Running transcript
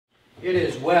It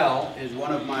Is Well is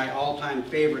one of my all-time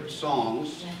favorite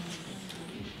songs.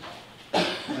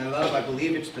 And I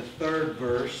believe it's the third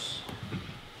verse.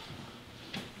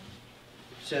 It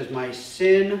says, "My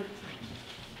sin,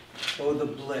 oh the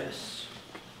bliss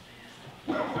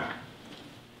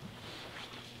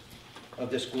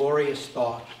of this glorious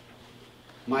thought.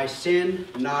 My sin,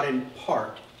 not in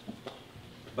part,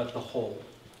 but the whole,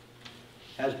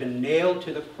 has been nailed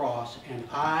to the cross, and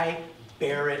I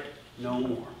bear it no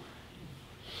more.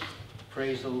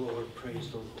 Praise the Lord,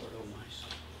 oh my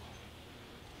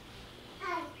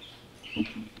soul.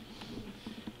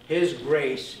 His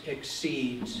grace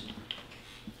exceeds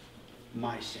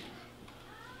my sin.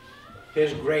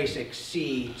 His grace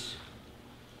exceeds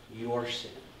your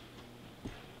sin.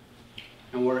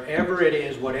 And wherever it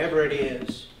is, whatever it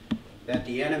is, that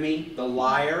the enemy, the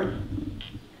liar,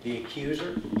 the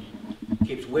accuser,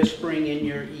 keeps whispering in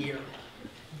your ear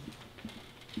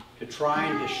to try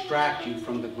and distract you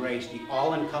from the grace, the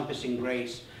all-encompassing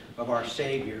grace of our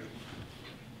Savior,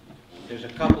 there's a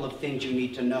couple of things you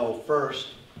need to know. First,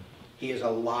 he is a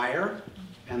liar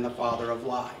and the father of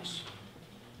lies.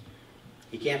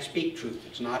 He can't speak truth.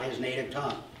 It's not his native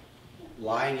tongue.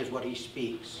 Lying is what he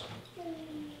speaks.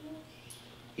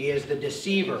 He is the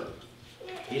deceiver.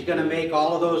 He's going to make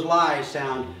all of those lies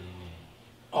sound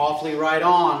awfully right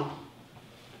on.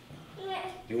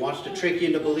 He wants to trick you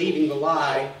into believing the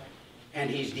lie, and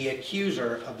he's the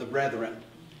accuser of the brethren.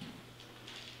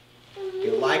 He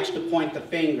likes to point the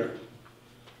finger.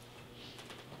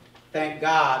 Thank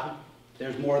God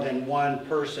there's more than one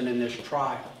person in this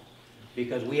trial,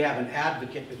 because we have an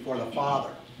advocate before the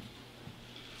Father.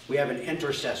 We have an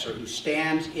intercessor who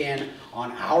stands in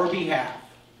on our behalf.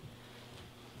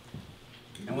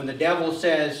 And when the devil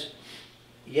says,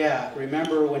 yeah,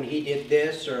 remember when he did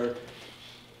this, or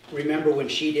remember when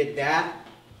she did that,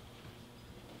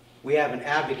 we have an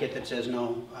advocate that says,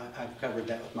 no, I've covered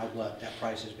that with my blood. That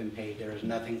price has been paid. There is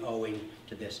nothing owing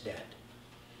to this debt.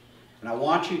 And I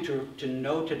want you to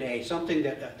know today something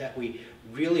that we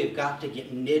really have got to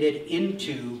get knitted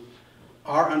into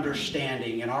our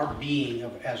understanding and our being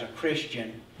as a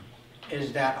Christian,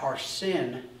 is that our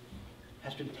sin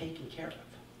has been taken care of.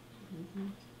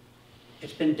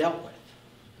 It's been dealt with.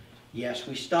 Yes,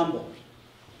 we stumbled.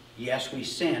 Yes, we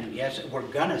sin. Yes, we're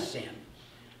gonna sin.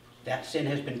 That sin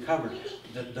has been covered.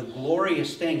 The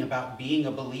glorious thing about being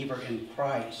a believer in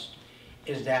Christ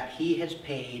is that he has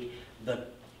paid the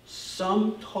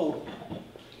sum total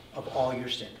of all your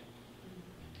sin.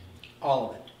 All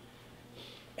of it.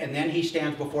 And then he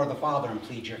stands before the Father and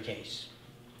pleads your case.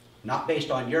 Not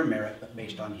based on your merit, but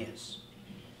based on his.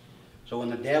 So when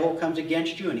the devil comes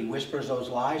against you and he whispers those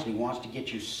lies and he wants to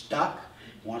get you stuck,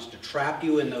 he wants to trap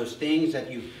you in those things that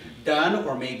you've done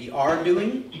or maybe are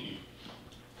doing,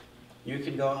 you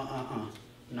can go,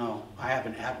 no, I have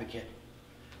an advocate.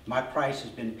 My price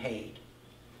has been paid.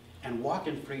 And walk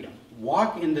in freedom.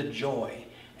 Walk in the joy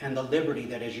and the liberty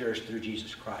that is yours through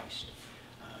Jesus Christ.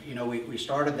 You know, we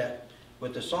started that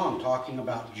with the song talking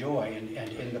about joy, and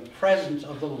in the presence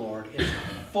of the Lord is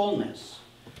fullness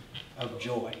of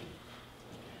joy.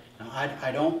 Now,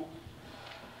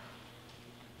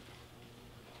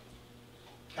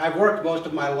 I've worked most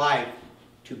of my life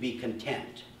to be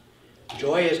content.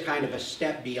 Joy is kind of a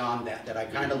step beyond that I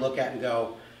kind of look at and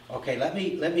go, okay, let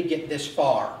me get this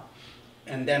far,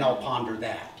 and then I'll ponder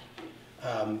that.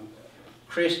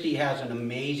 Christy has an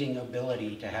amazing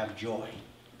ability to have joy.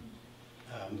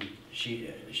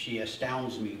 She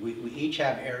astounds me. We each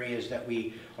have areas that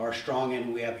we are strong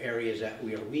in, we have areas that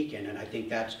we are weak in, and I think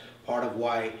that's part of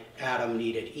why Adam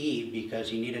needed Eve, because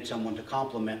he needed someone to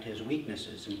complement his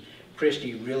weaknesses. And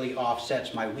Christy really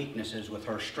offsets my weaknesses with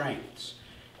her strengths.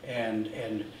 And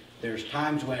there's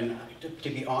times when, to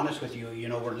be honest with you, you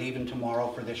know, we're leaving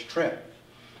tomorrow for this trip.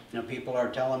 You know, people are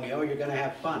telling me, oh, you're going to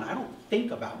have fun. I don't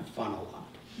think about fun a lot.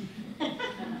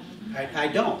 I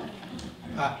don't.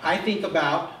 I think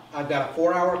about, I've got a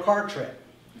 4-hour car trip.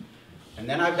 And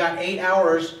then I've got 8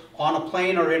 hours on a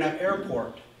plane or in an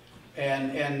airport.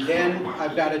 And then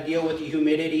I've got to deal with the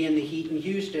humidity and the heat in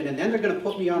Houston. And then they're going to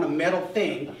put me on a metal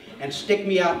thing and stick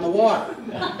me out in the water.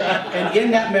 And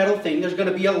in that metal thing, there's going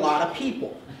to be a lot of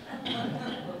people.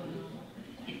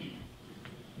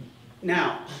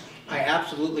 Now, I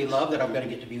absolutely love that I'm going to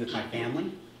get to be with my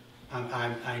family.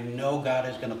 I know God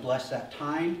is going to bless that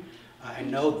time. I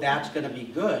know that's going to be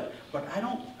good. But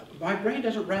my brain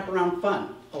doesn't wrap around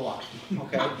fun a lot.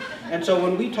 Okay? And so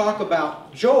when we talk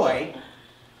about joy,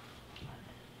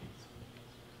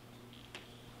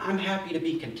 I'm happy to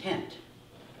be content,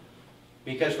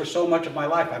 because for so much of my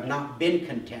life I've not been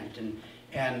content,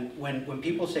 And when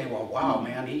people say, well, wow,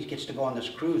 man, he gets to go on this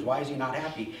cruise, why is he not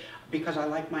happy? Because I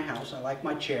like my house, I like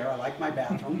my chair, I like my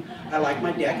bathroom, I like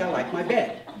my deck, I like my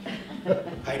bed.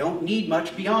 I don't need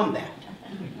much beyond that.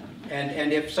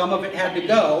 And if some of it had to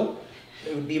go,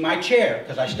 it would be my chair,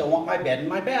 because I still want my bed and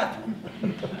my bathroom.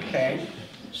 Okay?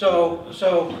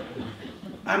 So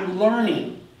I'm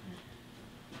learning.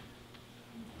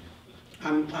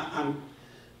 I'm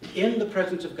in the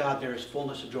presence of God, there is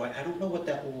fullness of joy. I don't know what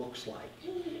that looks like,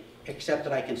 except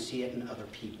that I can see it in other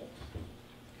people.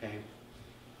 Okay?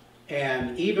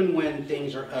 And even when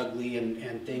things are ugly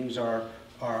and things are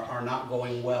not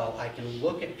going well, I can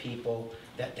look at people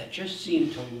that just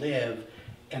seem to live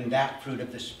in that fruit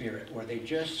of the Spirit, where they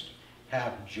just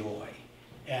have joy.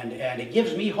 And it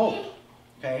gives me hope,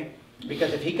 okay?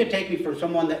 Because if he could take me from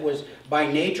someone that was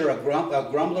by nature a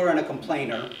grumbler and a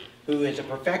complainer, who is a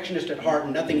perfectionist at heart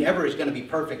and nothing ever is going to be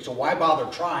perfect, so why bother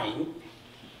trying?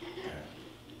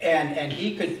 And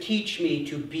he could teach me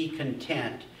to be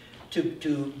content,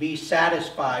 to be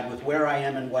satisfied with where I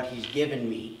am and what he's given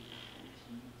me,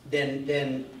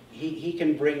 then he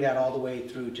can bring that all the way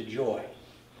through to joy.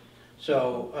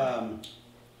 So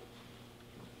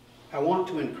I want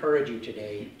to encourage you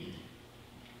today.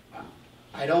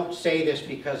 I don't say this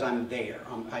because I'm there.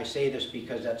 I say this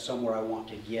because that's somewhere I want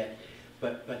to get.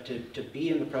 But to be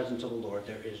in the presence of the Lord,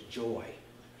 there is joy,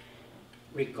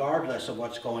 regardless of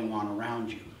what's going on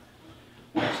around you.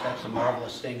 That's the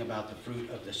marvelous thing about the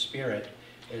fruit of the Spirit,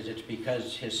 is it's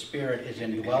because his Spirit is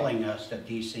indwelling us that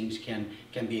these things can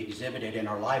be exhibited in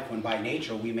our life, when by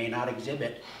nature we may not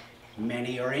exhibit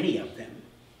many or any of them.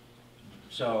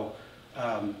 So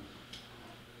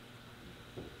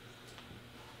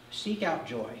seek out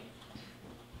joy.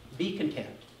 Be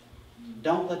content.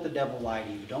 Don't let the devil lie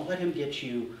to you. Don't let him get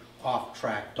you off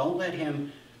track. Don't let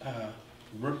him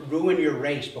ruin your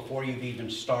race before you've even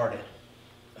started.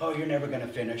 Oh, you're never going to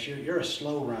finish. You're a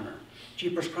slow runner.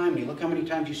 Jeepers criminy, look how many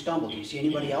times you stumbled. Do you see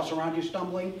anybody else around you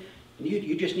stumbling?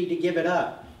 You just need to give it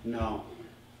up. No.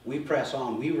 We press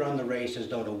on. We run the race as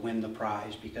though to win the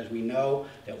prize, because we know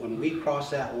that when we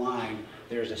cross that line,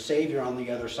 there's a Savior on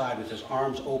the other side with his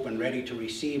arms open, ready to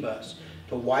receive us,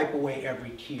 to wipe away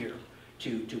every tear,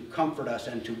 to comfort us,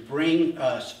 and to bring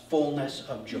us fullness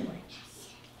of joy.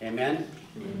 Amen?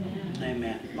 Amen.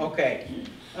 Amen. Okay.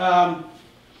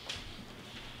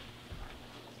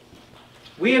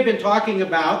 We have been talking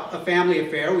about a family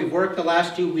affair. We've worked the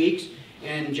last 2 weeks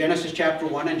in Genesis chapter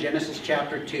 1 and Genesis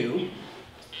chapter 2.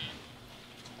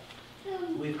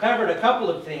 We've covered a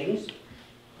couple of things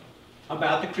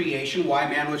about the creation, why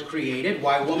man was created,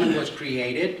 why woman was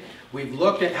created. We've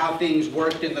looked at how things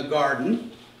worked in the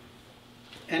garden.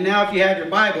 And now if you have your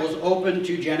Bibles, open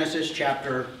to Genesis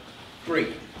chapter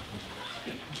 3.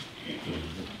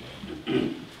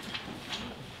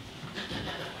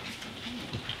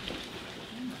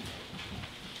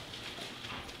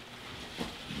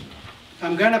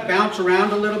 I'm going to bounce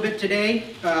around a little bit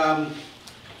today.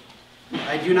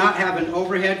 I do not have an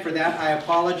overhead for that. I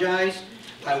apologize.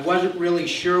 I wasn't really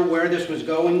sure where this was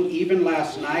going, even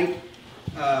last night.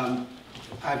 I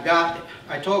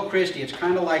told Christy, it's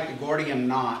kind of like the Gordian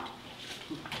knot.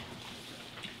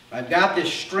 I've got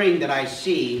this string that I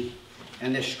see,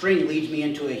 and this string leads me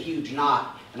into a huge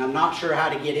knot, and I'm not sure how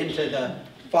to get into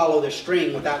follow the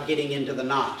string without getting into the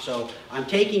knot. So I'm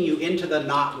taking you into the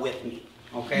knot with me,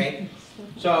 okay?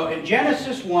 So in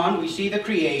Genesis 1, we see the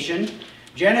creation.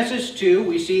 Genesis 2,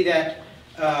 we see that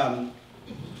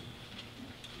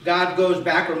God goes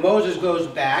back, or Moses goes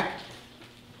back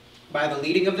by the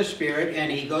leading of the Spirit, and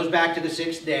he goes back to the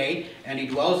 6th day, and he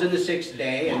dwells in the 6th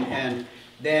day, and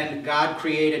then God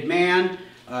created man.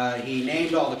 He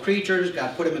named all the creatures.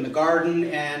 God put him in the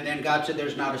garden, and then God said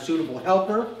there's not a suitable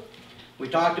helper. We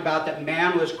talked about that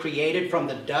man was created from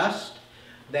the dust,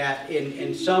 that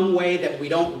in some way that we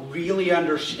don't really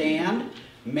understand,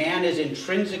 man is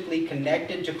intrinsically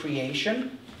connected to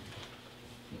creation.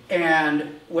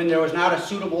 And when there was not a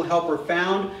suitable helper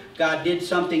found, God did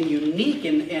something unique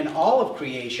in all of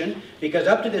creation, because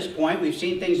up to this point we've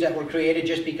seen things that were created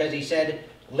just because he said,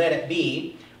 let it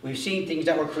be. We've seen things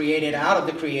that were created out of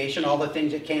the creation, all the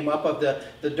things that came up of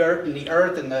the dirt and the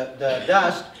earth and the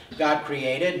dust, God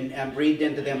created and breathed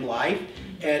into them life.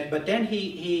 But then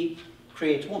he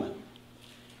creates woman.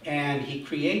 And he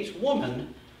creates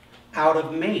woman out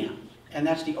of man. And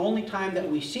that's the only time that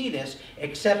we see this,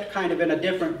 except kind of in a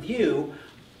different view,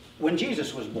 when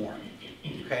Jesus was born.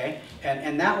 Okay?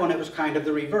 And that one, it was kind of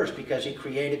the reverse, because he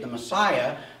created the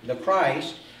Messiah, the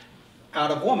Christ, out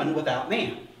of woman without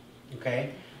man.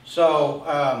 Okay?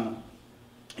 So,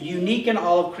 unique in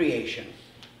all of creation.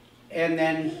 And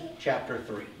then chapter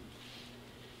 3.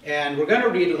 And we're going to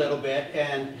read a little bit,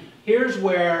 and here's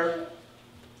where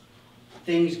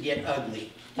things get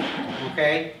ugly.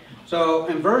 Okay? So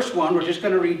in verse 1, we're just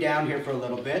going to read down here for a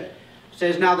little bit. It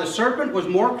says, "Now the serpent was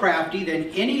more crafty than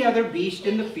any other beast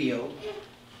in the field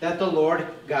that the Lord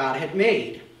God had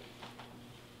made.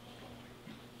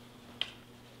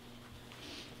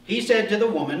 He said to the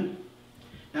woman,"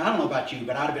 now I don't know about you,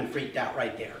 but I'd have been freaked out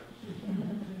right there.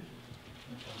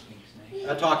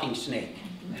 A talking snake.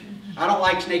 I don't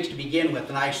like snakes to begin with,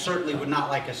 and I certainly would not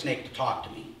like a snake to talk to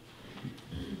me.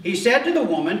 He said to the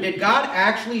woman, "Did God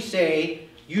actually say,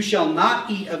 'You shall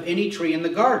not eat of any tree in the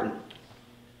garden'?"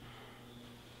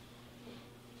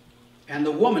 And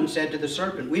the woman said to the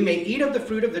serpent, "We may eat of the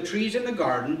fruit of the trees in the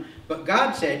garden, but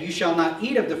God said, 'You shall not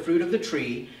eat of the fruit of the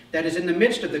tree that is in the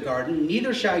midst of the garden,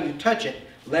 neither shall you touch it,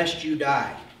 lest you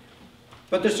die.'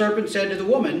 But the serpent said to the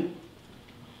woman,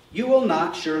 'You will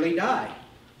not surely die.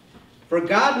 For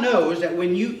God knows that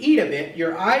when you eat of it,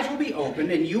 your eyes will be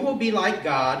opened, and you will be like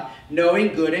God,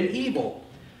 knowing good and evil.'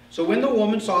 So when the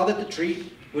woman saw that the tree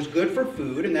was good for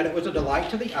food, and that it was a delight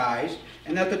to the eyes,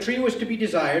 and that the tree was to be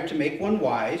desired to make one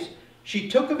wise, she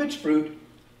took of its fruit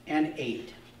and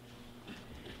ate.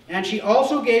 And she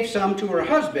also gave some to her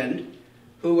husband,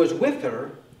 who was with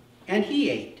her, and he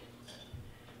ate.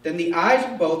 Then the eyes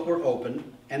of both were opened,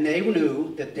 and they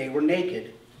knew that they were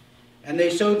naked. And they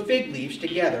sewed fig leaves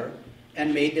together,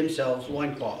 and made themselves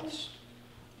loincloths.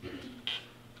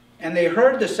 And they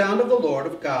heard the sound of the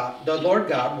Lord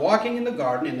God, walking in the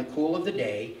garden in the cool of the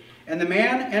day. And the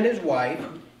man and his wife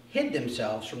hid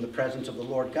themselves from the presence of the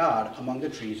Lord God among the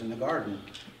trees in the garden.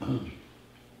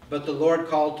 But the Lord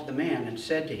called to the man and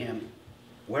said to him,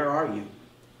 'Where are you?'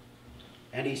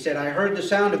 And he said, 'I heard the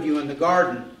sound of you in the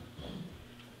garden.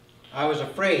 I was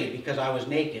afraid because I was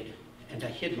naked, and I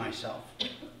hid myself.'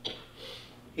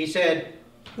 He said,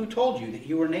 'Who told you that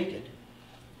you were naked?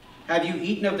 Have you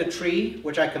eaten of the tree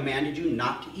which I commanded you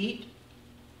not to eat?'"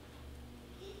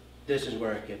 This is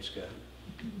where it gets good.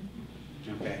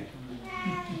 Okay?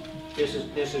 This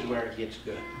is where it gets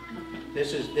good.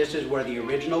 This is where the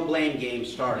original blame game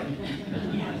started.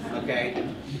 Okay?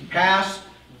 Pass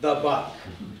the buck.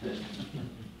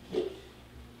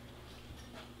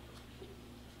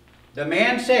 The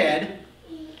man said,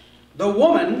 "The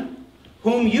woman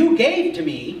whom you gave to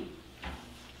me,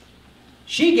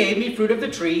 she gave me fruit of the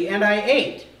tree, and I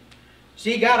ate."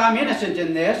 See, God, I'm innocent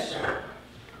in this.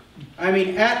 I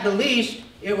mean, at the least,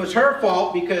 it was her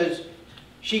fault because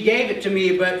she gave it to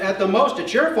me, but at the most,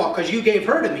 it's your fault because you gave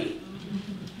her to me.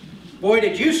 Boy,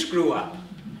 did you screw up.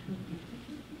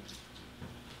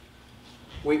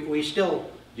 We still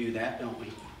do that, don't we?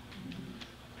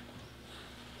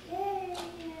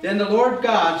 Then the Lord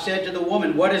God said to the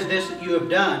woman, "What is this that you have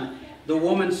done?" The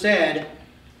woman said,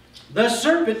 "The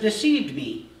serpent deceived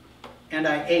me, and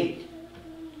I ate."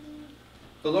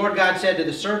 The Lord God said to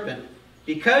the serpent,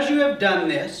 "Because you have done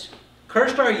this,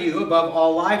 cursed are you above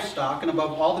all livestock and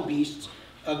above all the beasts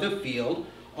of the field.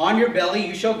 On your belly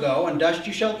you shall go, and dust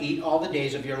you shall eat all the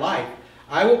days of your life.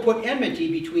 I will put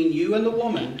enmity between you and the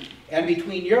woman, and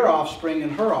between your offspring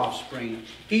and her offspring.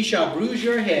 He shall bruise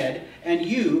your head, and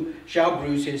you shall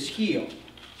bruise his heel."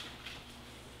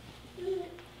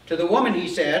 To the woman he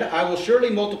said, "I will surely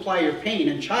multiply your pain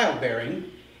in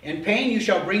childbearing. In pain you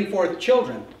shall bring forth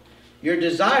children. Your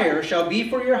desire shall be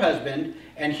for your husband,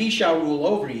 and he shall rule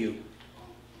over you."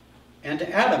 And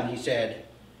to Adam he said,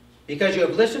 "Because you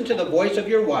have listened to the voice of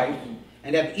your wife,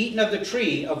 and have eaten of the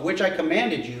tree of which I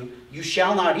commanded you, you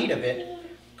shall not eat of it.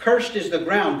 Cursed is the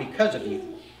ground because of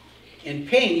you. In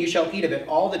pain you shall eat of it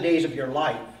all the days of your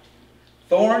life.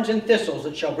 Thorns and thistles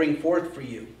it shall bring forth for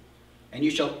you, and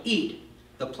you shall eat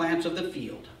the plants of the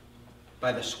field.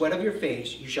 By the sweat of your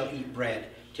face you shall eat bread,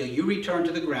 till you return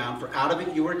to the ground, for out of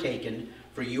it you were taken,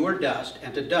 for you are dust,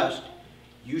 and to dust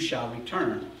you shall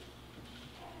return."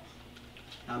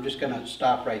 I'm just going to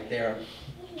stop right there.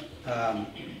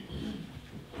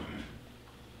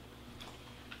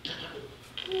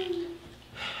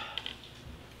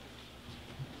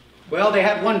 Well, they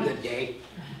had one good day.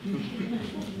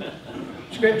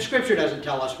 Scripture doesn't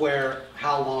tell us where,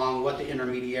 how long, what the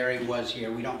intermediary was here.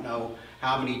 We don't know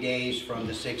how many days from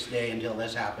the 6th day until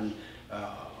this happened.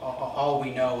 All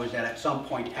we know is that at some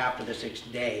point after the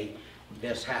 6th day,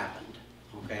 this happened.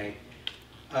 Okay?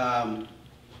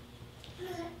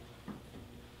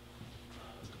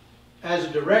 As a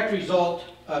direct result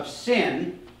of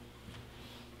sin,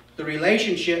 the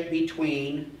relationship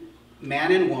between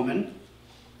man and woman,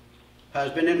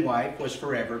 husband and wife, was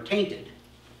forever tainted.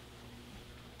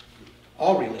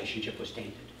 All relationship was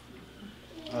tainted.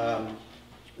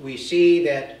 We see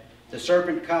that the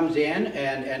serpent comes in,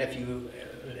 and if you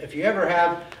if you ever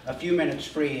have a few minutes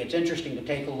free, it's interesting to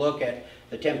take a look at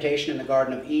the temptation in the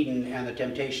Garden of Eden and the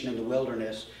temptation in the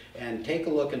wilderness, and take a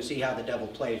look and see how the devil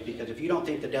plays. Because if you don't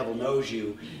think the devil knows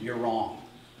you, you're wrong.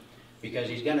 Because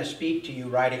he's going to speak to you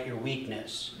right at your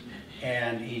weakness.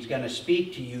 And he's going to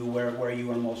speak to you where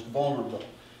you are most vulnerable.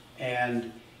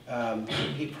 And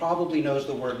he probably knows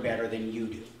the word better than you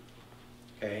do.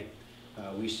 Okay?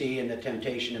 We see in the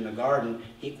temptation in the garden,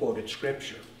 he quoted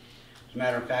Scripture. As a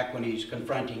matter of fact, when he's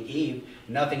confronting Eve,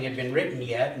 nothing had been written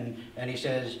yet, and he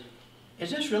says, is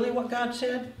this really what God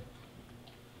said?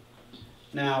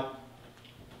 Now,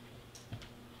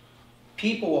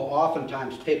 people will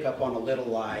oftentimes pick up on a little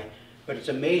lie, but it's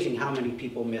amazing how many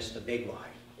people miss the big lie.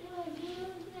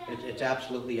 It's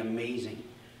absolutely amazing.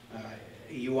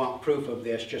 You want proof of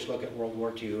this, just look at World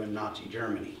War II and Nazi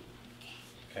Germany.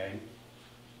 Okay?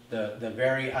 The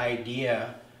very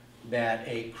idea that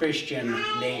a Christian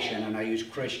nation, and I use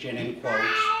Christian in quotes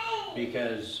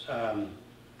because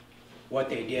what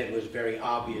they did was very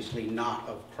obviously not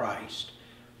of Christ,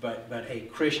 but a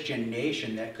Christian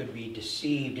nation that could be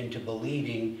deceived into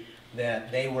believing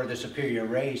that they were the superior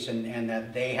race and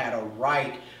that they had a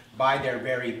right by their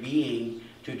very being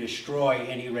to destroy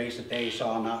any race that they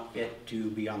saw not fit to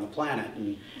be on the planet.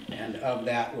 And of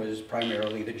that was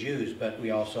primarily the Jews, but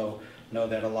we also know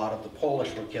that a lot of the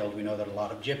Polish were killed. We know that a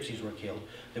lot of gypsies were killed.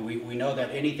 That we know that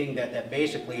anything that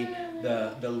basically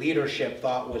the leadership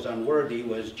thought was unworthy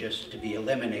was just to be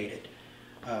eliminated.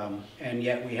 And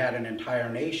yet we had an entire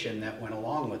nation that went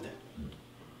along with it.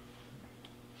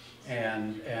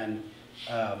 And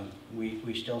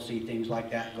we still see things like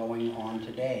that going on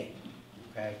today.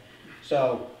 Okay?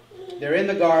 So they're in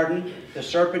the garden, the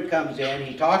serpent comes in,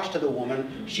 he talks to the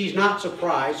woman, she's not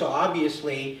surprised, so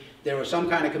obviously there was some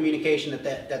kind of communication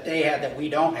that they had that we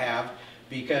don't have,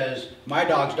 because my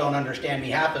dogs don't understand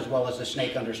me half as well as the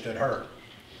snake understood her.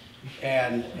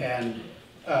 And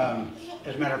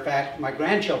as a matter of fact, my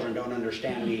grandchildren don't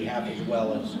understand me half as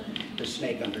well as the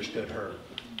snake understood her.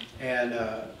 And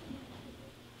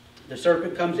the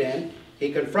serpent comes in,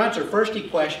 he confronts her. First he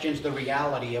questions the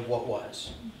reality of what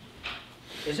was.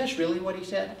 Is this really what he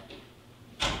said?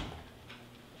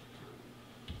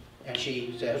 And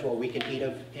she says, well, we can eat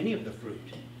of any of the fruit,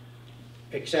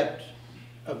 except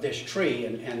of this tree,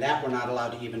 and that we're not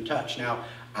allowed to even touch. Now,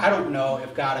 I don't know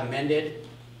if God amended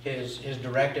his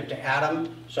directive to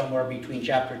Adam somewhere between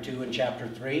chapter 2 and chapter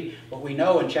 3, but we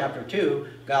know in chapter 2,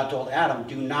 God told Adam,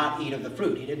 do not eat of the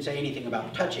fruit. He didn't say anything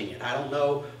about touching it. I don't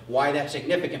know why that's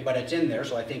significant, but it's in there,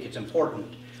 so I think it's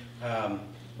important.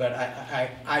 But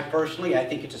I personally, I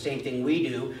think it's the same thing we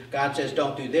do. God says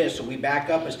don't do this, so we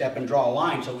back up a step and draw a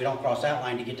line so we don't cross that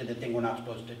line to get to the thing we're not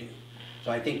supposed to do.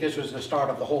 So I think this was the start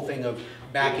of the whole thing of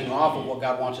backing off of what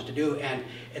God wants us to do and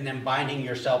then binding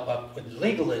yourself up with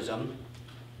legalism,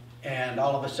 and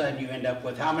all of a sudden you end up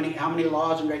with how many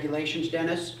laws and regulations,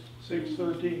 Dennis?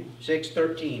 613.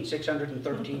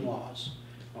 613 laws.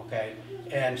 Okay?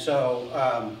 And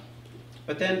so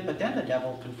But then the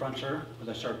devil confronts her, or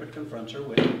the serpent confronts her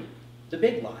with the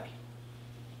big lie.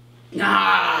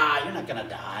 Nah, you're not going to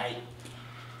die.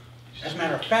 As a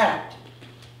matter of fact,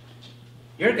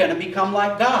 you're going to become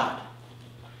like God,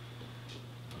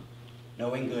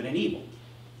 knowing good and evil.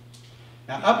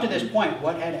 Now, up to this point,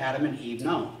 what had Adam and Eve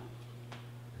known?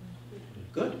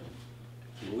 Good.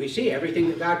 We see everything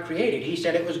that God created. He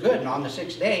said it was good, and on the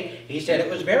sixth day, he said it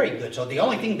was very good. So the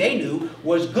only thing they knew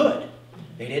was good.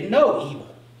 They didn't know evil.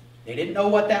 They didn't know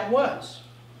what that was.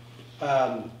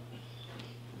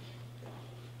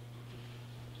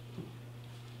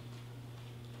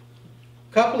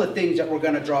 Couple of things that we're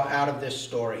going to draw out of this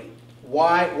story.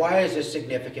 Why is this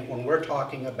significant when we're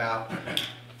talking about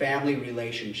family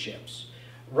relationships?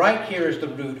 Right here is the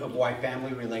root of why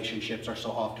family relationships are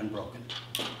so often broken.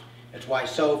 It's why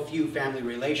so few family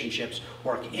relationships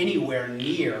work anywhere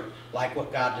near like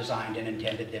what God designed and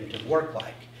intended them to work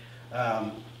like.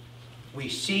 We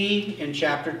see in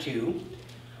chapter 2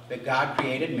 that God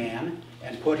created man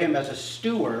and put him as a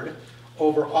steward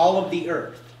over all of the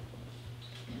earth.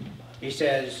 He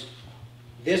says,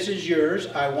 this is yours.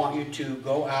 I want you to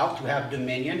go out to have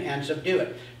dominion and subdue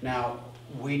it. Now,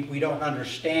 we don't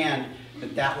understand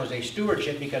that that was a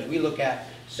stewardship, because we look at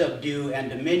subdue and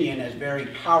dominion as very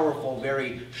powerful,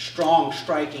 very strong,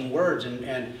 striking words,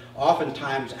 and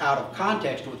oftentimes out of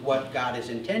context with what God is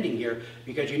intending here,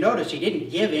 because you notice he didn't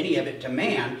give any of it to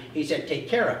man. He said, take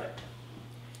care of it.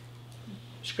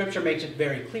 Scripture makes it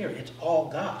very clear. It's all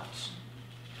God's.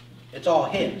 It's all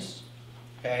his.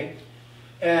 Okay?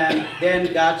 And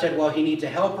then God said, well, he needs a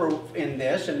helper in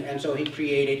this, and so he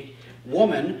created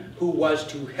woman who was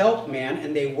to help man,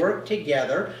 and they worked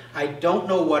together. I don't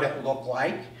know what it looked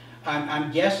like.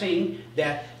 I'm guessing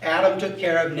that Adam took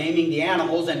care of naming the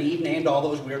animals and Eve named all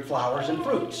those weird flowers and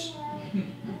fruits.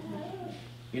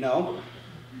 You know?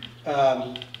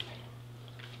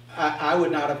 I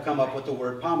would not have come up with the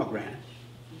word pomegranate.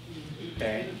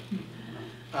 Okay?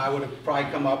 I would have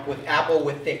probably come up with apple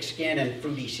with thick skin and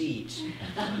fruity seeds,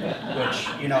 which,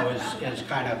 you know, is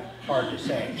kind of hard to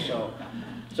say.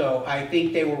 So I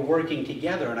think they were working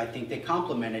together, and I think they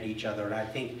complemented each other, and I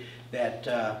think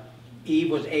that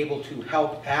Eve was able to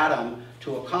help Adam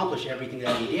to accomplish everything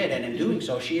that he did, and in doing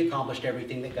so, she accomplished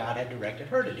everything that God had directed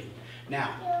her to do.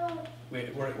 Now,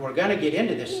 we're going to get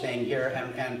into this thing here,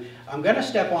 and I'm going to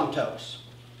step on toes,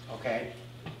 okay?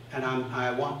 And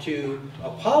I want to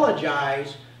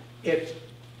apologize if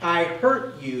I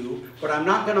hurt you, but I'm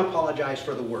not going to apologize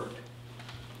for the word,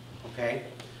 okay?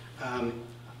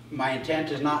 My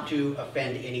intent is not to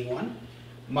offend anyone.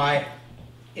 My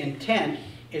intent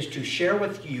is to share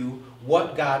with you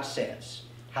what God says,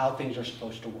 how things are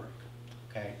supposed to work,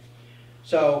 okay?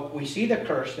 So we see the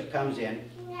curse that comes in.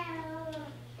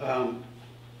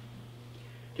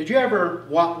 Did you ever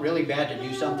want really bad to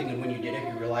do something, and when you did it,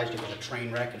 you realized it was a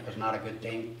train wreck and it was not a good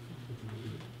thing?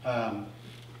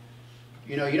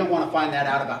 You know, you don't want to find that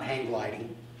out about hang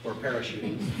gliding or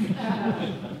parachuting.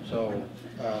 So,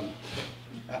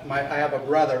 I have a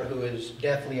brother who is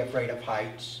deathly afraid of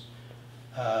heights.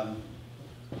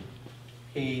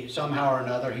 He, somehow or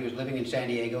another, he was living in San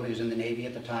Diego, he was in the Navy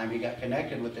at the time, he got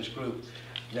connected with this group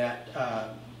that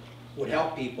would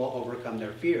help people overcome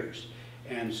their fears.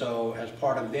 And so, as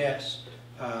part of this,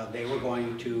 they were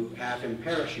going to have him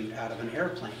parachute out of an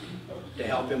airplane to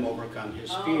help him overcome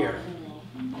his fear.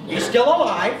 He's still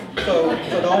alive, so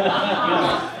don't,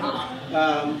 you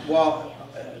know. Well,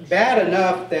 bad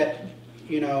enough that,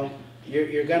 you know,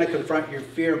 you're going to confront your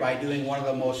fear by doing one of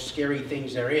the most scary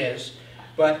things there is.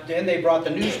 But then they brought the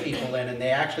news people in, and they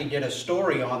actually did a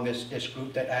story on this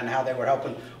group and how they were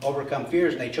helping overcome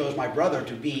fears. And they chose my brother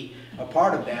to be a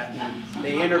part of that. And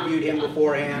they interviewed him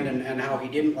beforehand, and how he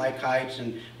didn't like heights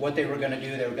and what they were going to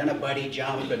do. They were going to buddy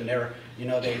jump, and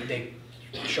they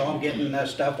show him getting the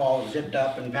stuff all zipped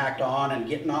up and packed on and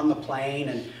getting on the plane,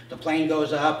 and the plane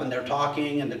goes up and they're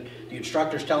talking, and the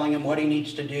instructor's telling him what he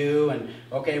needs to do, and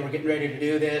okay, we're getting ready to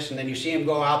do this, and then you see him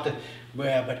go out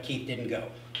well, but Keith didn't go.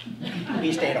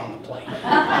 He stayed on the plane.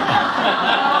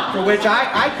 For which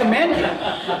I commend him.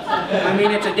 I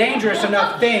mean, it's a dangerous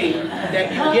enough thing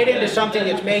that you get into something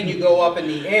that's made you go up in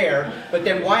the air, but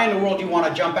then why in the world do you want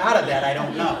to jump out of that, I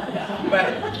don't know.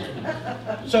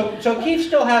 But so Keith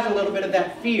still has a little bit of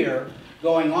that fear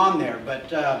going on there,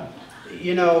 but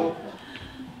you know,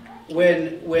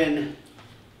 when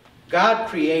God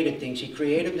created things, He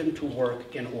created them to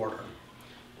work in order.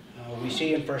 We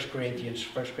see in 1 Corinthians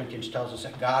tells us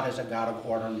that God is a God of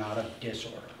order, not of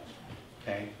disorder.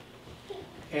 Okay?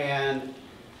 And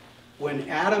when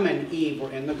Adam and Eve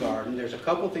were in the garden, there's a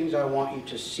couple things I want you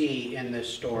to see in this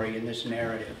story, in this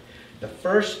narrative. The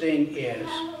first thing is,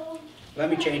 let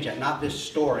me change that, not this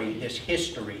story, this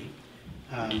history,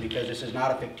 because this is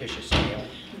not a fictitious tale.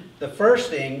 The first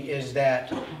thing is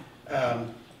that the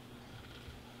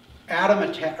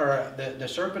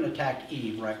serpent attacked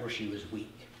Eve right where she was weak.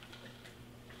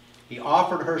 He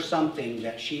offered her something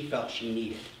that she felt she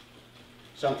needed,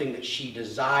 something that she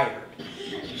desired,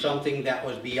 something that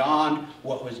was beyond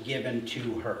what was given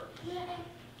to her.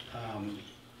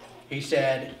 He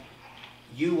said,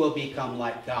 "You will become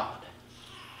like God."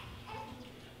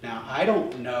 Now, I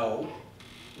don't know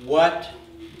what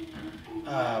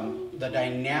the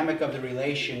dynamic of the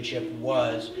relationship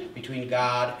was between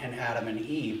God and Adam and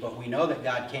Eve, but we know that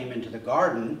God came into the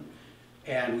garden.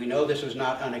 And we know this was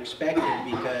not unexpected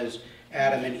because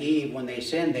Adam and Eve, when they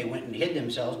sinned, they went and hid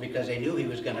themselves because they knew He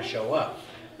was going to show up.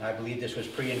 And I believe this was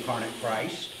pre-incarnate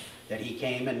Christ, that He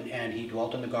came and He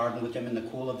dwelt in the garden with them in the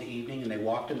cool of the evening, and they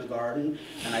walked in the garden.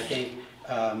 And I think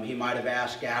He might have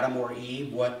asked Adam or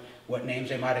Eve what names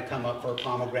they might have come up for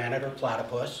pomegranate or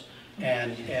platypus.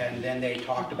 And then they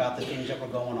talked about the things that were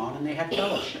going on, and they had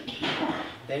fellowship.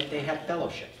 They had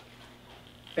fellowship.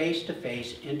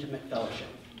 Face-to-face, intimate fellowship.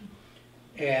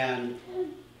 And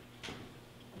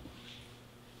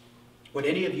would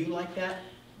any of you like that?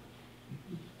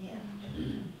 Yeah.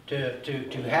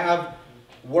 To have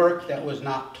work that was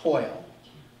not toil,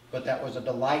 but that was a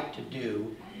delight to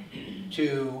do,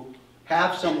 to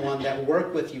have someone that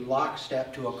worked with you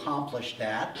lockstep to accomplish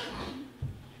that,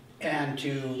 and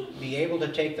to be able to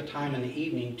take the time in the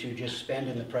evening to just spend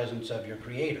in the presence of your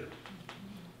Creator.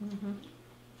 Mm-hmm.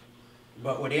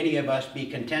 But would any of us be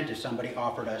content if somebody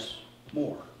offered us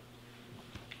more?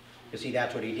 Because see,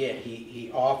 that's what he did. He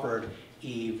offered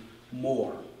Eve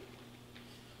more.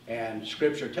 And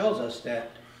Scripture tells us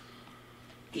that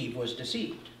Eve was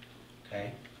deceived.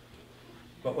 Okay?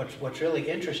 But what's really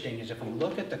interesting is if we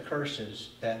look at the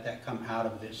curses that come out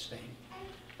of this thing,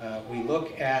 we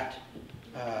look at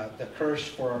the curse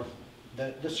for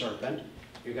the serpent.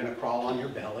 You're going to crawl on your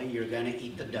belly. You're going to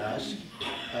eat the dust.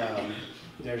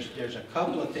 There's a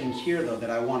couple of things here, though, that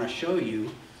I want to show you.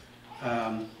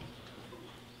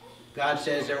 God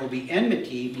says there will be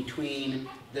enmity between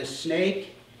the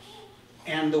snake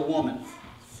and the woman.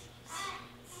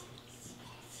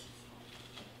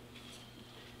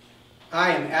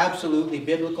 I am absolutely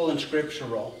biblical and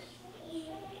scriptural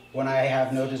when I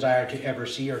have no desire to ever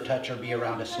see or touch or be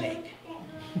around a snake.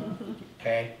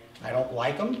 Okay? I don't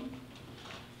like them.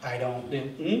 I'm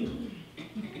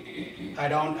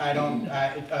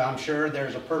sure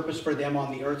there's a purpose for them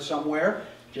on the earth somewhere,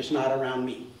 just not around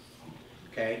me.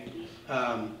 Okay?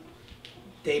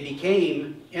 They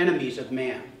became enemies of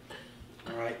man.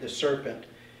 All right? The serpent.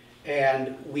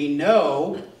 And we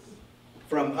know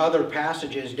from other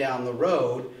passages down the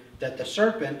road that the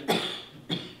serpent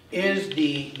is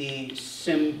the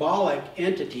symbolic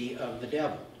entity of the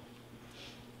devil.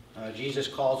 Jesus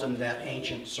calls him that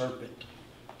ancient serpent,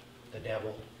 the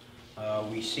devil.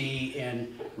 We see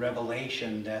in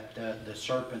Revelation that the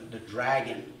serpent, the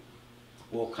dragon,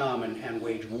 will come and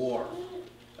wage war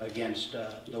against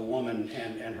the woman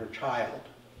and her child,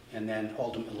 and then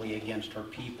ultimately against her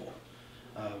people.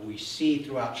 We see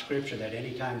throughout Scripture that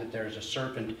anytime that there is a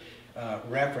serpent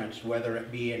referenced, whether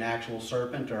it be an actual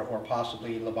serpent or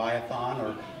possibly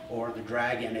Leviathan or the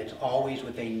dragon, it's always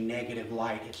with a negative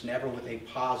light. It's never with a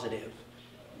positive.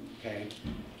 Okay?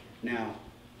 Now,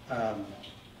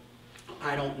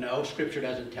 I don't know. Scripture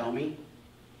doesn't tell me.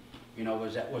 You know,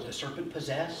 was the serpent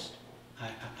possessed? I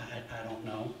don't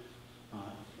know.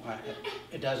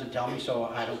 It doesn't tell me, so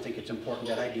I don't think it's important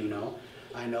that I do know.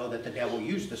 I know that the devil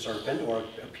used the serpent or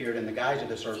appeared in the guise of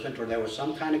the serpent, or there was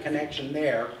some kind of connection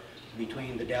there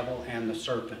between the devil and the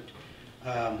serpent.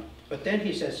 But then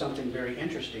he says something very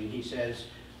interesting. He says,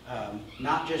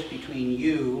 not just between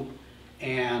you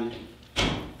and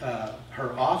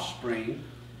her offspring.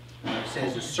 It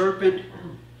says the serpent,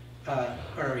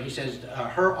 or he says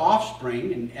her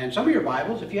offspring. And some of your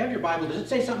Bibles, if you have your Bible, does it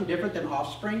say something different than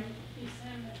offspring?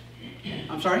 Descendant.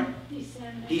 I'm sorry?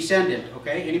 Descendant. Descendant,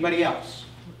 okay. Anybody else?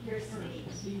 Your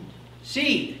seed.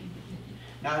 Seed.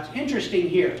 Now it's interesting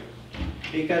here,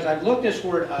 because I've looked this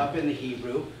word up in the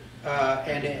Hebrew,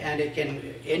 and it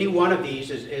can, any one of these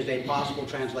is a possible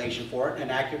translation for it, an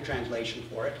accurate translation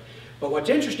for it. But what's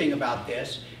interesting about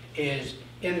this is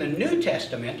in the New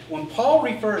Testament, when Paul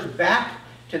refers back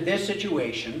to this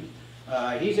situation,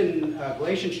 he's in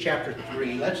Galatians chapter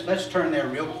 3. Let's turn there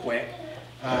real quick.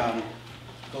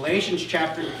 Galatians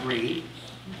chapter 3.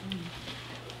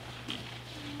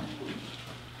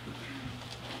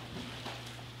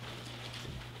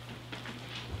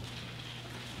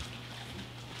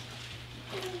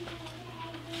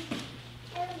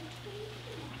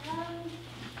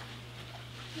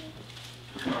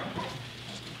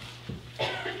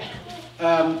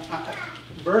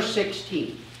 Verse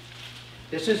 16.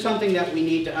 This is something that we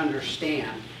need to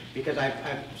understand, because I've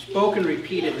spoken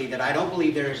repeatedly that I don't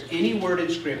believe there is any word in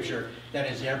Scripture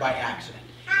that is there by accident.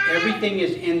 Everything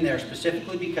is in there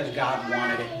specifically because God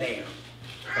wanted it there.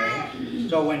 Okay?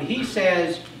 So when he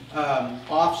says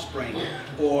offspring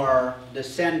or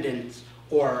descendants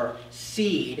or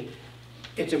seed,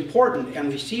 it's important, and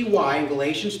we see why in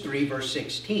Galatians 3 verse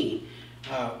 16.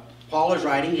 Paul is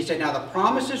writing, he said, now the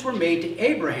promises were made to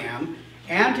Abraham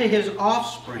and to his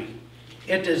offspring.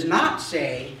 It does not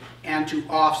say, and to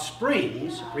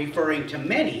offsprings, referring to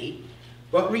many,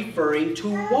 but referring to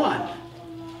one,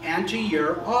 and to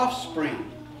your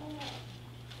offspring,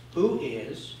 who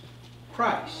is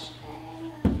Christ.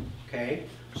 Okay?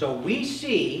 So we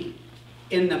see,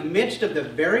 in the midst of the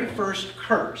very first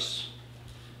curse,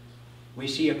 we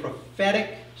see a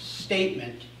prophetic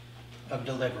statement of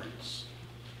deliverance.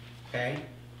 Okay?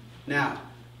 Now,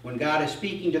 when God is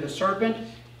speaking to the serpent,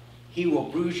 he will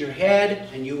bruise your head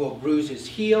and you will bruise his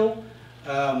heel.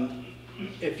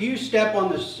 If you step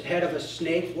on the head of a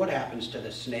snake, what happens to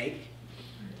the snake?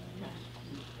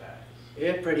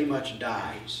 It pretty much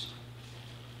dies.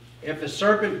 If the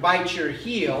serpent bites your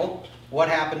heel, what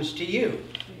happens to you?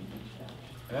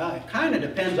 Well, it kind of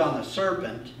depends on the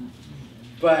serpent.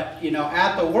 But, you know,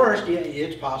 at the worst,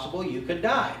 it's possible you could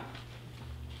die.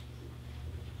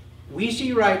 We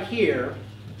see right here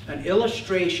an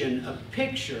illustration, a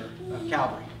picture of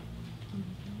Calvary.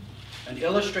 An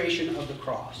illustration of the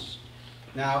cross.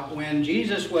 Now, when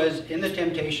Jesus was in the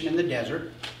temptation in the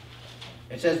desert,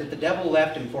 It says that the devil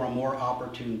left him for a more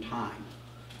opportune time.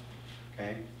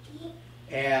 Okay?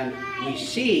 And we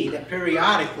see that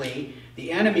periodically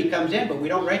the enemy comes in, but we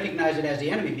don't recognize it as the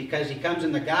enemy because he comes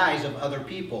in the guise of other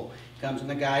people. He comes in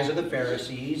the guise of the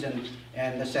Pharisees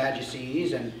and the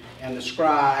Sadducees and the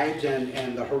scribes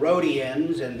and the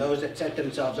Herodians and those that set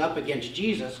themselves up against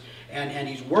Jesus. And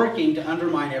he's working to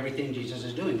undermine everything Jesus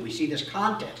is doing. We see this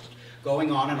contest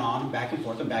going on, and back and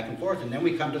forth, and back and forth. And then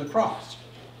we come to the cross.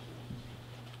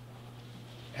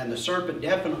 And the serpent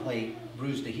definitely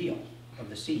bruised the heel of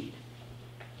the seed.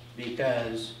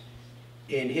 Because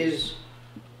in his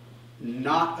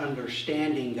not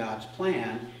understanding God's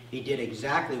plan, he did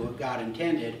exactly what God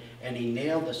intended, and he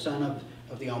nailed the Son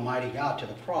of the Almighty God to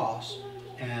the cross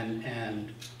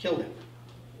and killed him.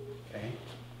 Okay?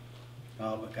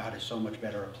 Oh, but God is so much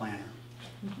better a planner.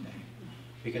 Okay?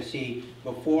 Because see,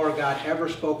 before God ever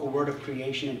spoke a word of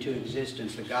creation into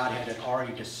existence, the Godhead had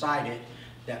already decided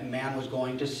that man was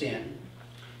going to sin,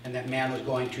 and that man was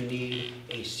going to need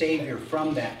a Savior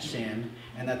from that sin,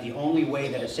 and that the only way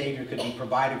that a Savior could be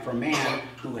provided for man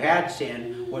who had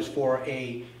sin was for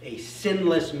a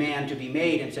sinless man to be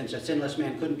made, and since a sinless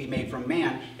man couldn't be made from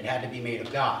man, it had to be made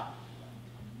of God.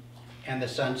 And the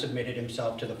Son submitted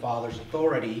himself to the Father's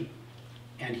authority,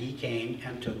 and he came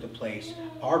and took the place,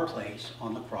 our place,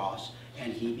 on the cross,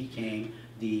 and he became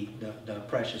the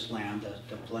precious lamb,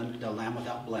 the lamb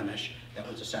without blemish that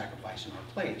was a sacrifice in our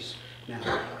place. Now,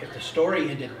 if the story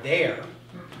ended there,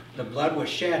 the blood was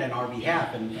shed in our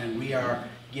behalf, and we are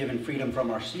given freedom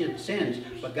from our sins,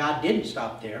 but God didn't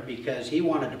stop there because he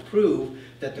wanted to prove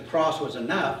that the cross was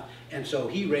enough, and so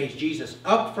he raised Jesus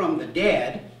up from the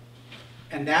dead,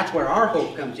 and that's where our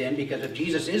hope comes in, because if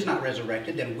Jesus is not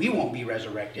resurrected, then we won't be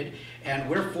resurrected, and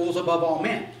we're fools above all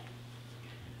men.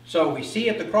 So we see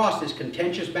at the cross this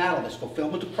contentious battle, this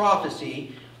fulfillment of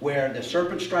prophecy, where the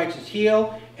serpent strikes his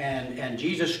heel and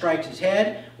Jesus strikes his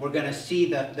head. We're going to see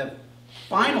the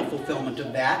final fulfillment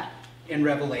of that in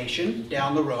Revelation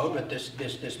down the road, but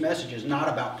this message is not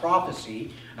about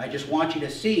prophecy. I just want you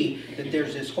to see that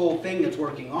there's this whole thing that's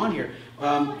working on here.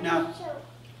 Now,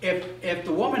 if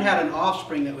the woman had an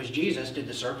offspring that was Jesus, did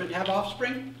the serpent have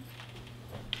offspring?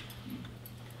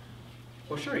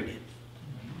 Well, sure he did.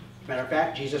 Matter of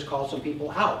fact, Jesus called some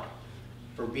people out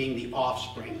for being the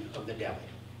offspring of the devil.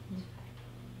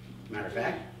 Matter of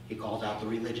fact, he calls out the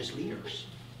religious leaders.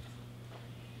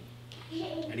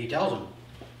 And he tells them,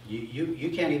 you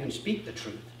can't even speak the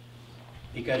truth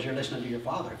because you're listening to your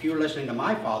father. If you were listening to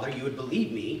my father, you would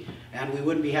believe me and we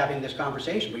wouldn't be having this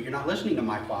conversation. But you're not listening to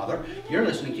my father. You're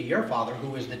listening to your father,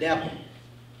 who is the devil.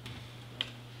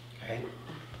 Okay?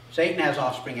 Satan has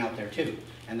offspring out there too.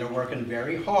 And they're working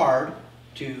very hard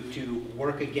to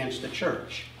work against the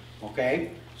church.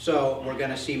 Okay? So we're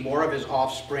going to see more of his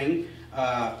offspring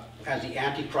as the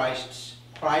Antichrists,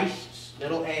 Christs,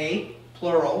 little a,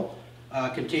 plural,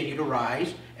 continue to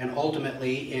rise, and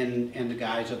ultimately in the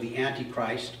guise of the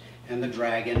Antichrist and the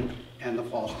dragon and the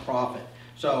false prophet.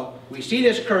 So we see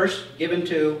this curse given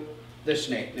to the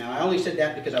snake. Now I only said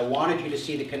that because I wanted you to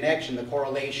see the connection, the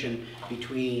correlation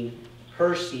between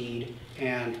her seed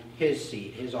and his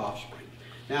seed, his offspring.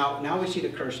 Now we see the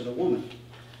curse of the woman.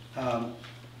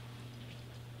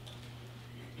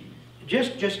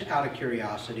 Just out of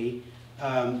curiosity,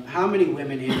 how many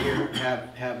women in here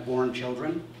have born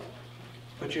children?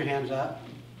 Put your hands up.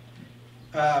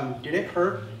 Did it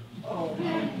hurt? Oh.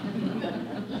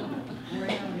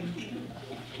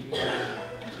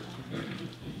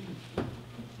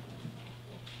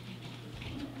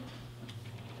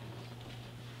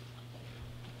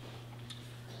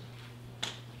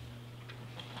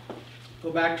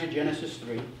 Go back to Genesis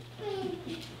 3.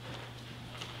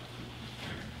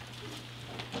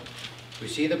 We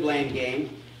see the blame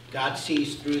game. God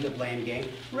sees through the blame game.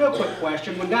 Real quick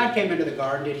question. When God came into the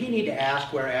garden, did he need to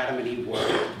ask where Adam and Eve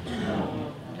were?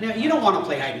 Now, you don't want to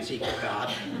play hide and seek with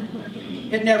God.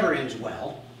 It never ends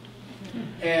well.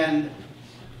 And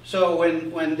so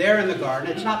when they're in the garden,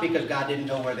 it's not because God didn't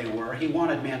know where they were. He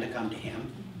wanted man to come to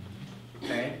him.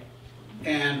 Okay?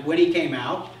 And when he came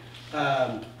out,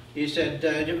 he said,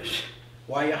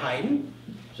 why are you hiding?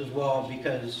 He says, well,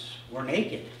 because we're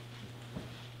naked.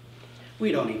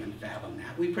 We don't even fathom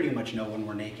that. We pretty much know when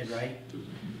we're naked, right?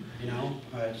 You know,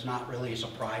 it's not really a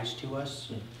surprise to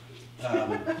us.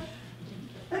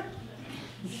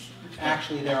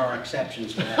 Actually, there are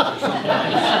exceptions to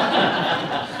that.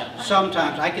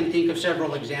 Sometimes I can think of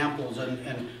several examples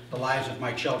in the lives of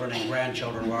my children and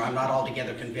grandchildren where I'm not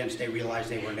altogether convinced they realized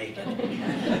they were naked.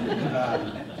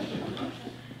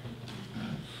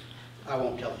 I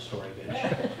won't tell the story, bitch.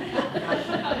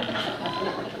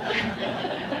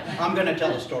 I'm going to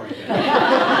tell the story.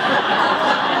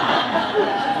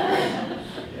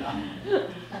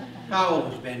 How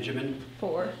old was Benjamin?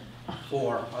 4.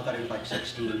 4. I thought he was like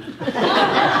 16. No,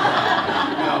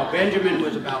 Benjamin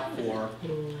was about 4.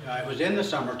 It was in the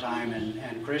summertime,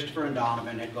 and Christopher and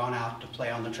Donovan had gone out to play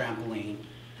on the trampoline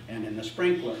and in the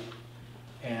sprinkler.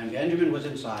 And Benjamin was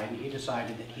inside, and he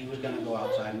decided that he was going to go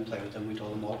outside and play with them. We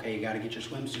told him, okay, you got to get your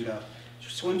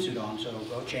swimsuit on, so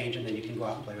go change, and then you can go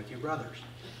out and play with your brothers.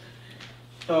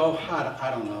 So, I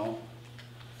don't know.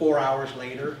 4 hours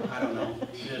later, I don't know.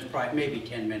 It was probably maybe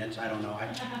 10 minutes, I don't know.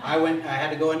 I had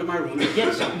to go into my room to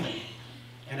get something.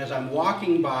 And as I'm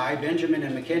walking by, Benjamin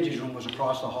and Mackenzie's room was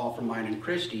across the hall from mine and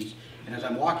Christie's. And as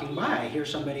I'm walking by, I hear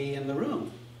somebody in the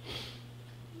room.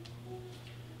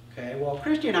 Okay, well,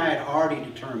 Christy and I had already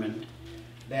determined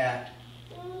that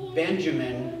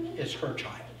Benjamin is her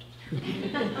child.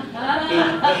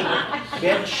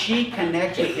 She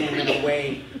connects with him in a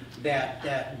way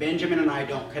that Benjamin and I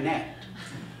don't connect,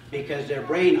 because their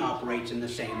brain operates in the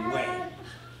same way,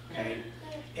 okay?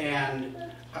 And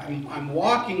I'm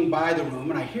walking by the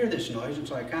room and I hear this noise, and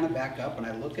so I kind of back up and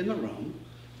I look in the room.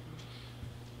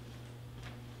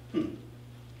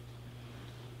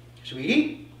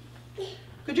 Sweetie,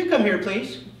 could you come here,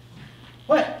 please?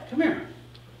 What? Come here.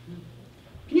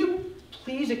 Can you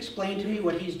please explain to me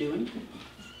what he's doing?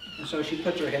 And so she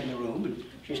puts her head in the room and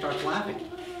she starts laughing.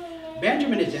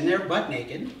 Benjamin is in there, butt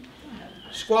naked,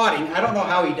 squatting. I don't know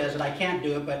how he does it. I can't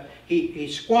do it, but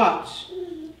he squats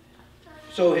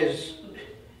so his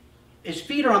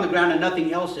feet are on the ground and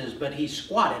nothing else is, but he's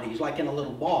squatted. He's like in a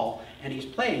little ball, and he's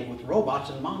playing with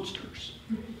robots and monsters.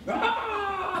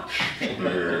 Now,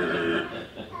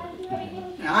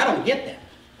 I don't get that,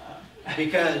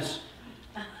 because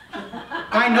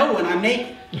I know when I'm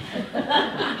naked.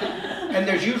 And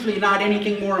there's usually not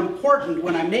anything more important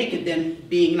when I'm naked than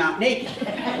being not naked.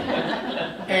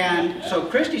 And so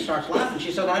Christy starts laughing.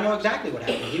 She said, I know exactly what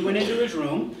happened. He went into his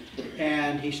room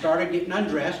and he started getting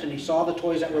undressed, and he saw the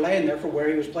toys that were laying there for where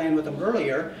he was playing with them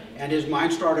earlier, and his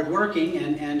mind started working,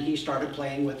 and he started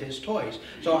playing with his toys.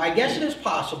 So I guess it is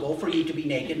possible for you to be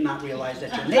naked and not realize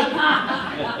that you're naked.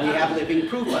 We have living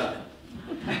proof of it.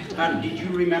 Did you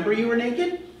remember you were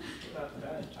naked?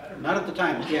 Not at the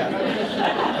time, yeah.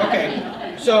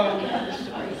 Okay, so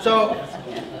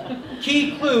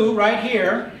key clue right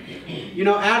here. You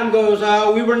know, Adam goes,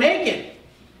 we were naked.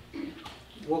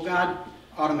 Well, God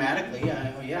automatically,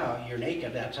 yeah, you're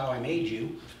naked. That's how I made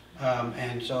you.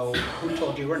 And so, who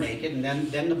told you we're naked? And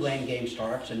then the blame game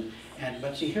starts.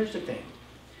 But see, here's the thing.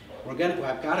 I'm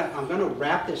gonna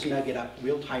wrap this nugget up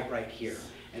real tight right here,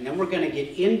 and then we're gonna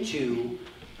get into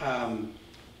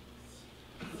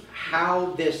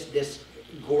how this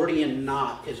Gordian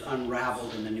knot is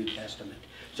unraveled in the New Testament.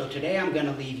 So today I'm going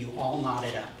to leave you all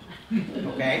knotted up,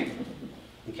 okay?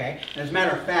 Okay? As a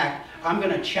matter of fact, I'm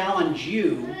going to challenge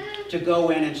you to go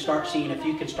in and start seeing if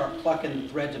you can start plucking the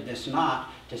threads of this knot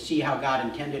to see how God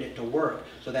intended it to work,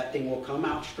 so that thing will come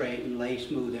out straight and lay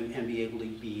smooth and be able to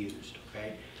be used,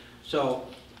 okay? So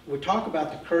we talk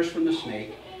about the curse from the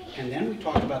snake, and then we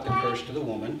talk about the curse to the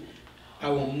woman. I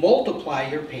will multiply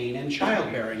your pain in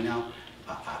childbearing. Now,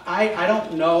 I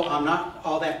don't know, I'm not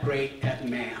all that great at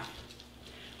math,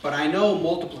 but I know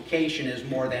multiplication is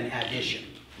more than addition.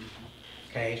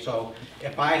 Okay, so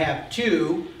if I have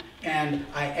 2 and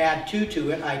I add 2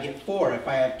 to it, I get 4. If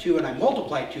I have 2 and I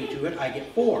multiply 2 to it, I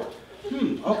get 4.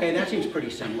 Okay, that seems pretty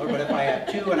similar, but if I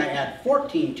have 2 and I add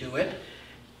 14 to it,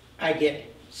 I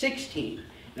get 16.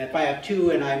 And if I have 2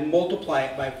 and I multiply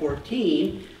it by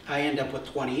 14, I end up with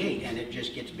 28, and it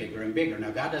just gets bigger and bigger.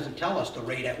 Now, God doesn't tell us the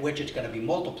rate at which it's going to be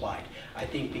multiplied. I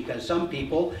think because some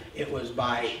people it was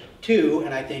by 2,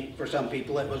 and I think for some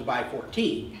people it was by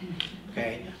 14.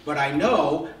 Okay? But I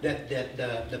know that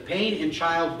the pain in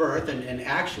childbirth, and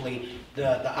actually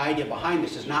the idea behind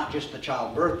this is not just the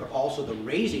childbirth, but also the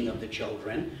raising of the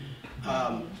children.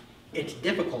 It's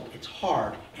difficult, it's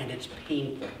hard, and it's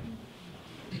painful.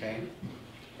 Okay?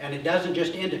 And it doesn't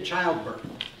just end at childbirth.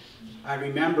 I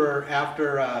remember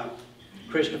after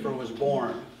Christopher was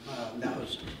born, that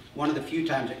was one of the few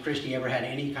times that Christy ever had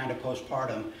any kind of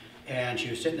postpartum, and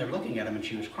she was sitting there looking at him and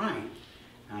she was crying.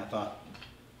 And I thought,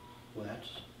 well,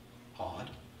 that's odd.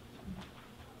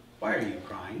 Why are you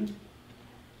crying?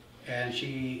 And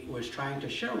she was trying to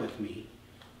share with me,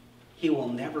 he will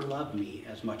never love me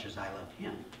as much as I love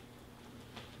him.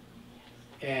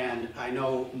 And I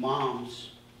know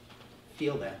moms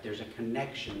feel that. There's a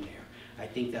connection there. I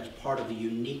think that's part of the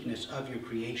uniqueness of your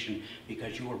creation,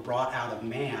 because you were brought out of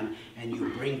man and you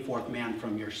bring forth man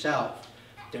from yourself.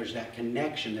 There's that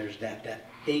connection. There's that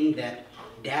thing that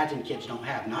dads and kids don't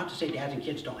have. Not to say dads and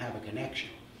kids don't have a connection,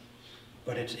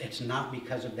 but it's not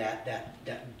because of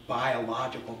that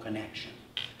biological connection,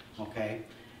 okay?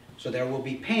 So there will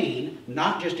be pain,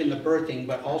 not just in the birthing,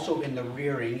 but also in the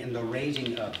rearing and the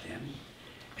raising of them.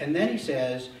 And then he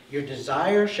says, your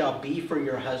desire shall be for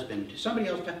your husband. Does somebody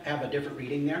else have a different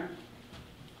reading there?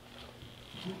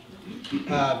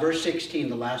 Verse 16,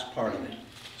 the last part of it,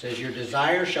 says, your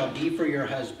desire shall be for your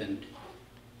husband.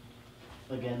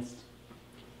 Against.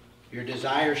 Your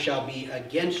desire shall be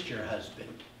against your husband.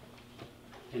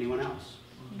 Anyone else?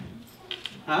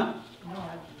 Huh?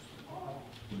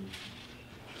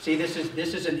 See, this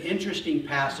is an interesting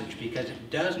passage because it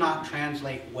does not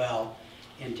translate well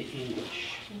into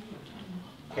English.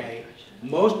 Okay?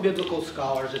 Most biblical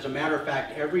scholars, as a matter of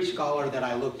fact, every scholar that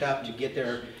I looked up to get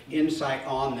their insight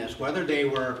on this, whether they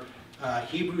were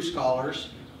Hebrew scholars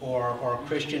or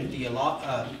Christian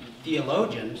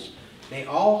theologians, they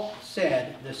all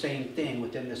said the same thing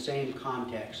within the same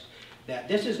context. That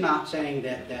this is not saying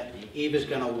that Eve is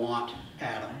going to want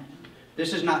Adam.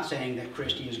 This is not saying that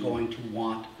Christy is going to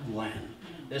want Glenn.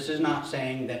 This is not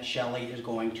saying that Shelley is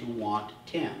going to want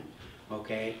Tim.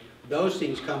 Okay? Those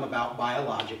things come about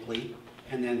biologically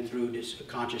and then through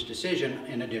conscious decision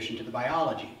in addition to the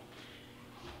biology.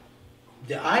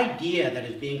 The idea that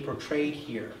is being portrayed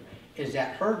here is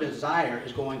that her desire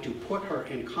is going to put her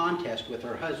in contest with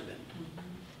her husband.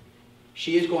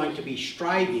 She is going to be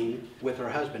striving with her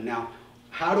husband. Now,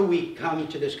 how do we come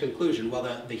to this conclusion? Well,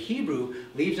 the Hebrew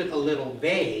leaves it a little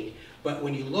vague, but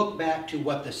when you look back to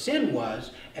what the sin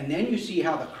was, and then you see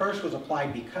how the curse was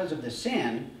applied because of the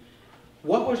sin,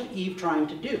 what was Eve trying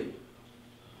to do?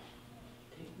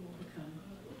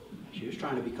 She was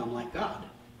trying to become like God.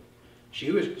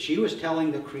 She was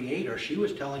telling the Creator, she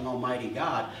was telling Almighty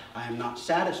God, I am not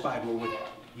satisfied with what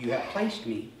you have placed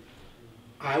me.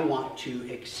 I want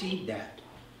to exceed that.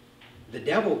 The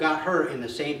devil got her in the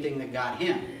same thing that got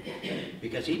him,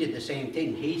 because he did the same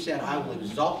thing. He said, I will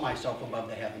exalt myself above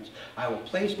the heavens. I will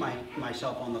place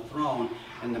myself on the throne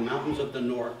in the mountains of the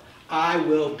north. I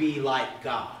will be like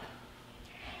God.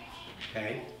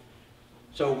 Okay?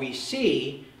 So we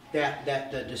see that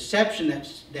the deception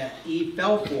that Eve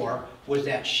fell for was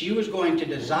that she was going to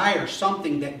desire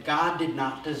something that God did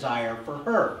not desire for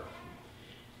her.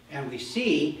 And we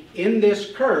see in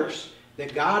this curse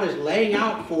that God is laying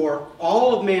out for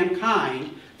all of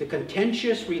mankind the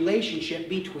contentious relationship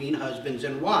between husbands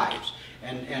and wives.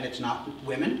 And it's not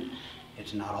women,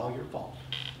 it's not all your fault.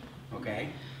 Okay?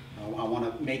 I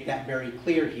want to make that very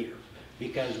clear here.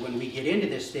 Because when we get into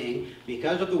this thing,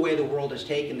 because of the way the world has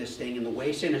taken this thing and the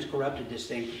way sin has corrupted this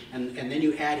thing, and then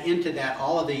you add into that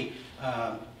all of the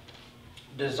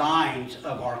designs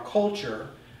of our culture,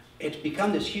 it's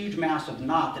become this huge massive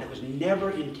knot that it was never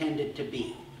intended to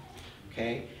be.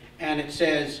 Okay? And it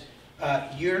says,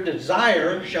 your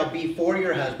desire shall be for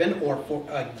your husband or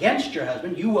against your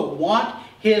husband. You will want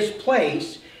his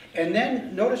place. And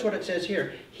then notice what it says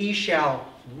here. He shall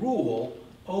rule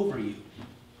over you.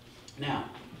 Now,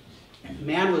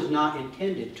 man was not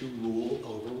intended to rule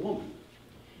over woman.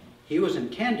 He was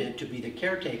intended to be the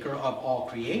caretaker of all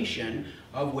creation,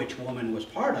 of which woman was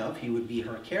part of. He would be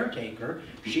her caretaker.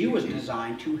 She was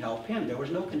designed to help him. There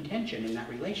was no contention in that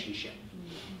relationship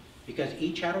because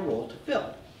each had a role to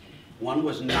fill. One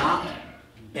was not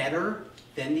better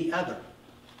than the other.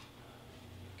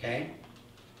 Okay?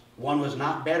 One was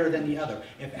not better than the other.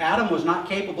 If Adam was not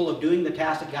capable of doing the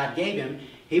task that God gave him,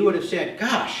 he would have said,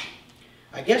 gosh,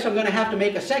 I guess I'm going to have to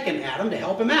make a second Adam to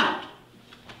help him out.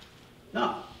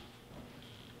 No.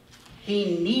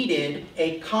 He needed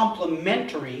a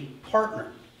complementary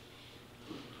partner.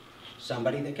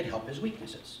 Somebody that could help his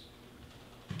weaknesses.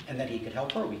 And that he could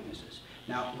help her weaknesses.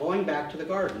 Now, going back to the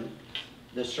garden,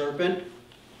 the serpent,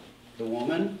 the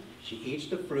woman, she eats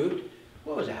the fruit.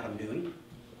 What was Adam doing?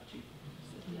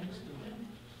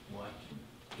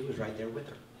 He was right there with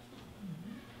her.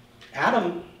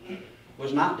 Adam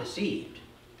was not deceived.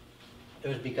 It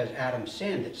was because Adam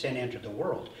sinned that sin entered the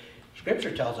world.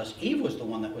 Scripture tells us Eve was the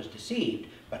one that was deceived,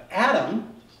 but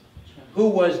Adam, who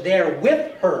was there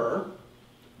with her,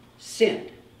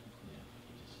 sinned.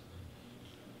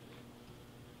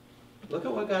 Look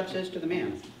at what God says to the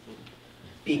man.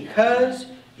 Because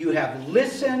you have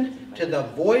listened to the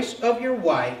voice of your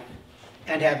wife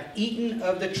and have eaten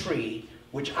of the tree,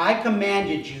 which I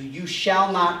commanded you, you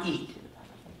shall not eat.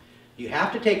 You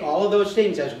have to take all of those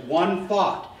things as one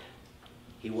thought.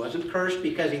 He wasn't cursed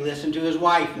because he listened to his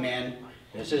wife, men.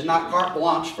 This is not carte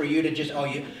blanche for you to just,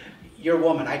 oh, you're a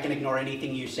woman, I can ignore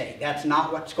anything you say. That's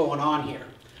not what's going on here.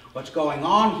 What's going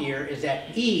on here is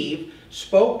that Eve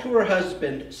spoke to her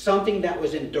husband something that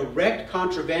was in direct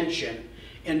contravention,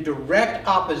 in direct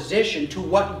opposition to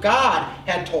what God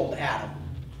had told Adam.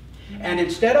 And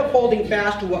instead of holding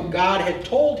fast to what God had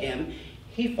told him,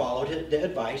 he followed the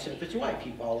advice of his wife.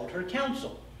 He followed her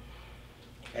counsel.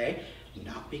 Okay?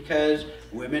 Not because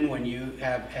women, when you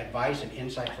have advice and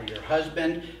insight for your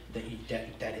husband,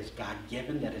 that is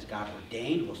God-given, that is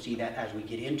God-ordained. We'll see that as we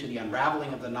get into the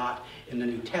unraveling of the knot in the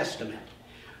New Testament.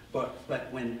 But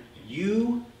when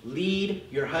you lead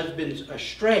your husbands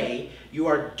astray, you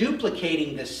are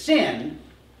duplicating the sin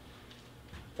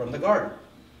from the garden.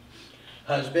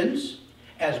 Husbands,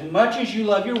 as much as you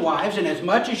love your wives and as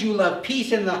much as you love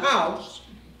peace in the house,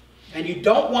 and you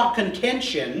don't want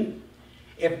contention,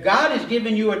 if God has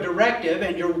given you a directive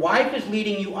and your wife is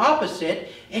leading you opposite,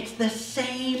 it's the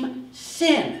same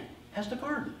sin as the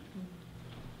garden.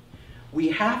 We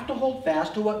have to hold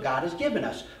fast to what God has given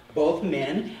us, both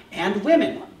men and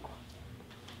women.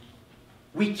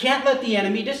 We can't let the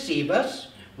enemy deceive us.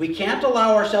 We can't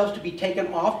allow ourselves to be taken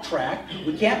off track.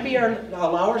 We can't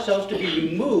allow ourselves to be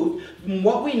removed from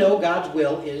what we know God's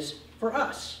will is for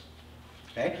us.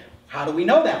 Okay? How do we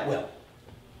know that will?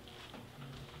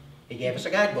 He gave us a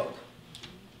guidebook.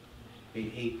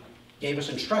 He gave us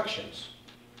instructions.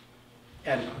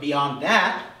 And beyond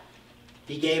that,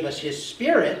 he gave us his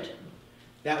Spirit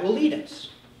that will lead us.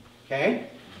 Okay?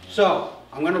 So,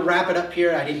 I'm going to wrap it up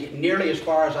here. I didn't get nearly as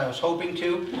far as I was hoping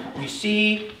to. We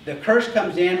see the curse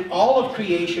comes in. All of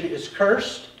creation is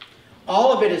cursed.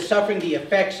 All of it is suffering the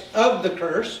effects of the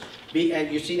curse. And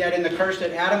you see that in the curse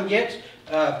that Adam gets.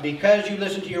 Because you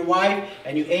listened to your wife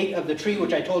and you ate of the tree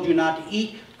which I told you not to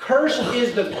eat, cursed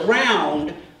is the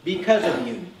ground because of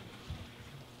you.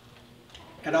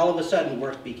 And all of a sudden,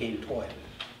 work became toil.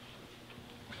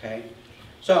 Okay?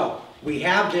 So, we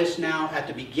have this now at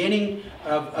the beginning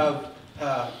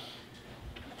I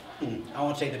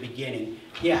won't say the beginning.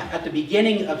 Yeah, at the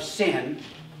beginning of sin,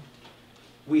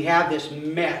 we have this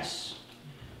mess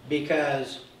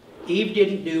because Eve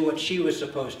didn't do what she was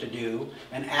supposed to do,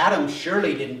 and Adam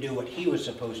surely didn't do what he was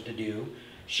supposed to do.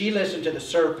 She listened to the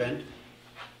serpent.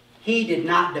 He did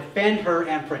not defend her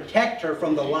and protect her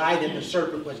from the lie that the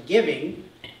serpent was giving.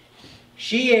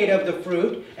 She ate of the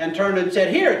fruit and turned and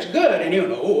said, "Here, it's good." And he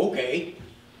went, "Oh, okay."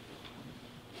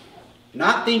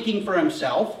 Not thinking for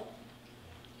himself,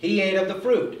 he ate of the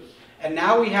fruit. And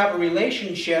now we have a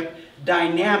relationship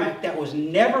dynamic that was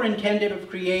never intended of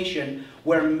creation,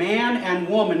 where man and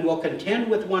woman will contend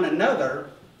with one another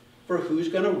for who's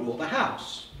going to rule the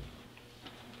house.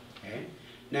 Okay?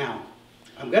 Now,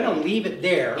 I'm going to leave it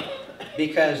there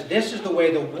because this is the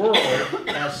way the world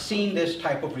has seen this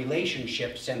type of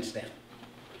relationship since then.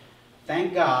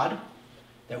 Thank God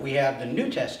that we have the New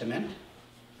Testament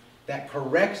that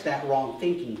corrects that wrong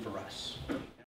thinking for us.